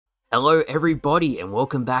Hello everybody and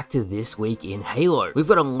welcome back to This Week in Halo. We've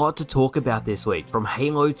got a lot to talk about this week, from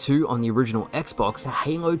Halo 2 on the original Xbox to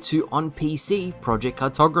Halo 2 on PC, Project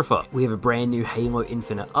Cartographer. We have a brand new Halo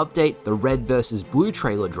Infinite update, the Red vs. Blue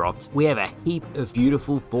trailer dropped, we have a heap of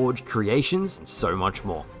beautiful Forge creations, and so much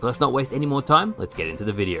more. So let's not waste any more time, let's get into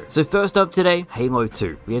the video. So first up today, Halo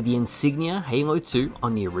 2. We have the Insignia Halo 2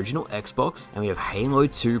 on the original Xbox, and we have Halo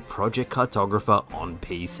 2 Project Cartographer on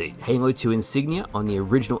PC. Halo 2 Insignia on the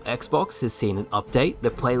original Xbox has seen an update.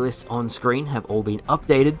 The playlists on screen have all been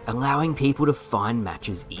updated, allowing people to find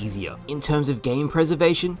matches easier. In terms of game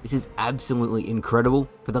preservation, this is absolutely incredible.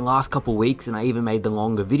 For the last couple weeks, and I even made the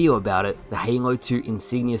longer video about it, the Halo 2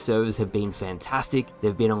 Insignia servers have been fantastic,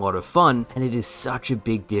 they've been a lot of fun, and it is such a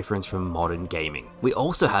big difference from modern gaming. We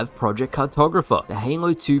also have Project Cartographer, the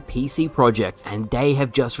Halo 2 PC project, and they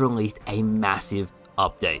have just released a massive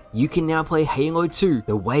update. You can now play Halo 2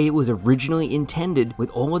 the way it was originally intended, with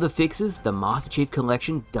all of the fixes the Master Chief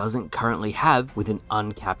Collection doesn't currently have, with an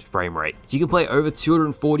uncapped frame rate. So you can play over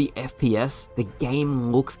 240 FPS, the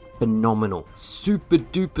game looks phenomenal, super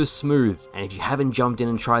duper smooth, and if you haven't jumped in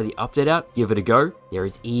and tried the update out, give it a go. There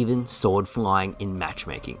is even sword flying in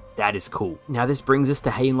matchmaking. That is cool. Now this brings us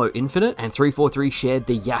to Halo Infinite, and 343 shared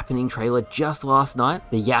the Yappening trailer just last night.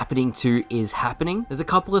 The Yappening 2 is happening. There's a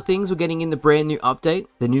couple of things we're getting in the brand new update.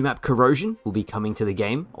 The new map Corrosion will be coming to the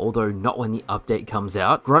game, although not when the update comes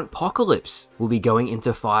out. Gruntpocalypse will be going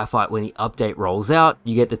into Firefight when the update rolls out.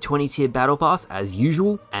 You get the 20 tier battle pass as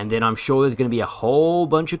usual, and then I'm sure there's going to be a whole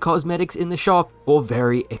bunch of cosmetics in the shop for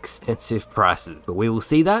very expensive prices, but we will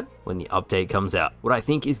see that when the update comes out. What I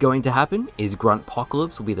think is going to happen is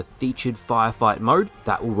Gruntpocalypse will be the featured firefight mode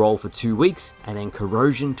that will roll for 2 weeks, and then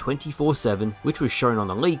Corrosion 24/7, which was shown on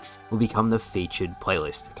the leaks, will become the featured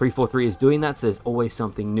playlist. 343 is doing that, so there's always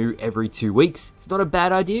something new every 2 weeks. It's not a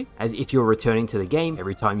bad idea, as if you're returning to the game,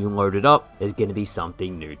 every time you load it up, there's going to be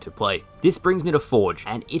something new to play. This brings me to Forge,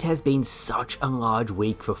 and it has been such a large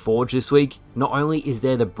week for Forge this week. Not only is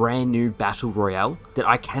there the brand new Battle Royale that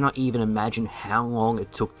I cannot even imagine how long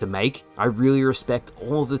it took to make. I really respect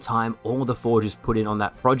all of the time all of the Forgers put in on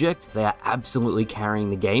that project. They are absolutely carrying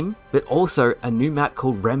the game. But also a new map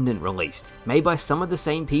called Remnant released. Made by some of the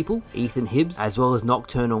same people, Ethan Hibbs, as well as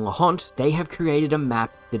Nocturnal Lahont. They have created a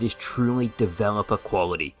map that is truly developer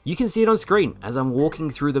quality. You can see it on screen as I'm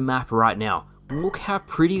walking through the map right now. Look how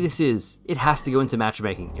pretty this is. It has to go into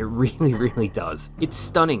matchmaking. It really does. It's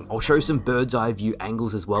stunning. I'll show some bird's eye view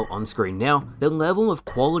angles as well on screen now. The level of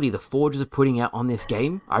quality the Forgers are putting out on this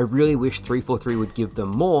game, I really wish 343 would give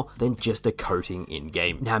them more than just a coating in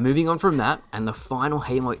game. Now moving on from that, and the final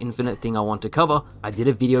Halo Infinite thing I want to cover, I did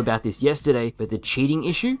a video about this yesterday, but the cheating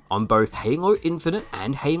issue on both Halo Infinite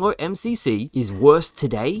and Halo MCC is worse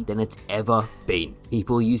today than it's ever been.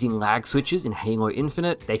 People are using lag switches in Halo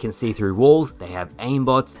Infinite, they can see through walls, they have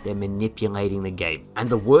aimbots, they're manipulating the game. And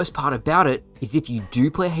the worst part about it is if you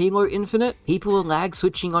do play Halo Infinite, people are lag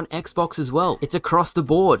switching on Xbox as well. It's across the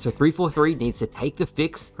board. So 343 needs to take the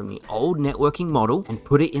fix from the old networking model and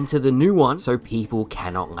put it into the new one so people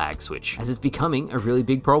cannot lag switch, as it's becoming a really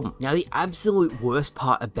big problem. Now the absolute worst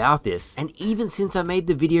part about this, and even since I made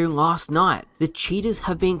the video last night, the cheaters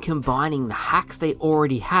have been combining the hacks they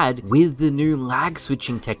already had with the new lag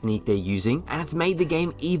switching technique they're using, and it's made the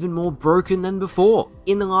game even more broken than before.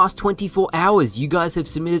 In the last 24 hours, you guys have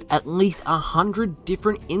submitted at least 100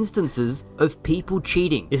 different instances of people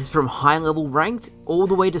cheating. This is from high level ranked all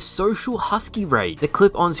the way to social husky raid. The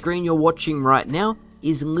clip on screen you're watching right now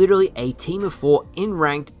is literally a team of 4 in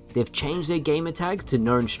ranked. They've changed their gamer tags to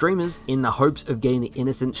known streamers in the hopes of getting the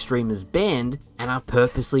innocent streamers banned, and are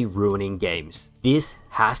purposely ruining games. This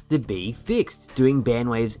has to be fixed. Doing ban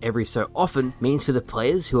waves every so often means for the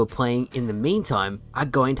players who are playing in the meantime are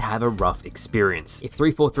going to have a rough experience. If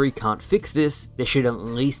 343 can't fix this, there should at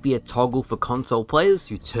least be a toggle for console players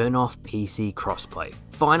to turn off PC crossplay.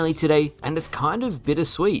 Finally today, and it's kind of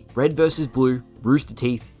bittersweet, Red vs. Blue, Rooster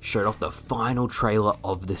Teeth showed off the final trailer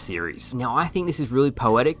of the series. Now I think this is really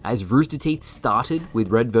poetic, as Rooster Teeth started with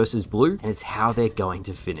Red vs. Blue, and it's how they're going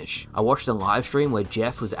to finish. I watched a live stream where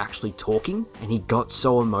Jeff was actually talking, and he got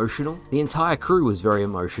so emotional. The entire crew was very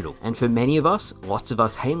emotional, and for many of us, lots of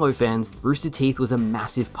us Halo fans, Rooster Teeth was a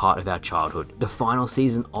massive part of our childhood. The final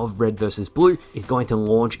season of Red vs. Blue is going to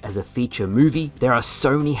launch as a feature movie. There are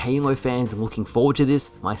so many Halo fans looking forward to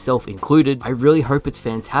this, myself included. I really hope it's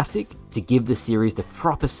fantastic to give the series the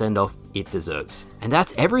proper send-off it deserves. And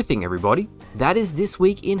that's everything, everybody. that is this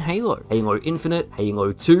week in Halo. Halo Infinite,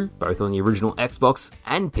 Halo 2, both on the original Xbox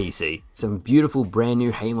and PC. Some beautiful brand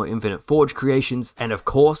new Halo Infinite Forge creations, and of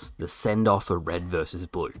course, the send-off for Red vs.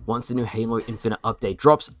 Blue. Once the new Halo Infinite update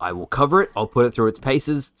drops, I will cover it. I'll put it through its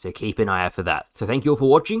paces, so keep an eye out for that. So thank you all for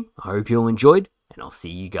watching. I hope you all enjoyed, and I'll see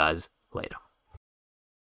you guys later.